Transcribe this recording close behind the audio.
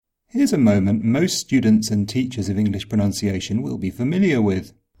Here's a moment most students and teachers of English pronunciation will be familiar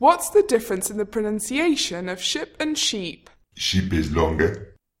with. What's the difference in the pronunciation of ship and sheep? Sheep is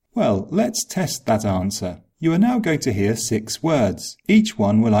longer. Well, let's test that answer. You are now going to hear 6 words. Each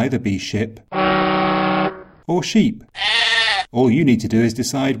one will either be ship or sheep. All you need to do is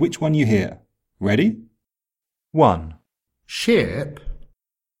decide which one you hear. Ready? 1, Ship.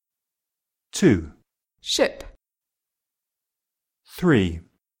 2, Ship. 3,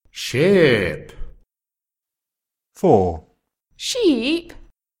 Ship. 4, Sheep.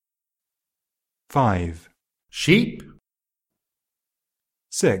 5, Sheep.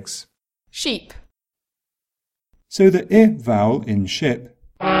 6. Sheep. So the I vowel in ship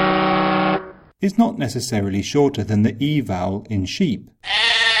is not necessarily shorter than the E vowel in sheep.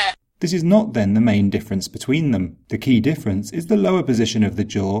 This is not then the main difference between them. The key difference is the lower position of the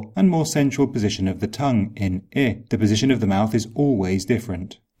jaw and more central position of the tongue in I. The position of the mouth is always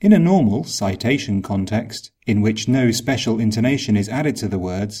different. In a normal citation context, in which no special intonation is added to the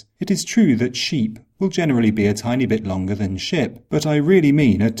words, it is true that sheep will generally be a tiny bit longer than ship, but I really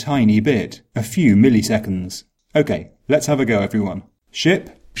mean a tiny bit, a few milliseconds. Okay, let's have a go everyone.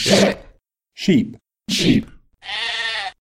 Ship, Ship. sheep, Sheep.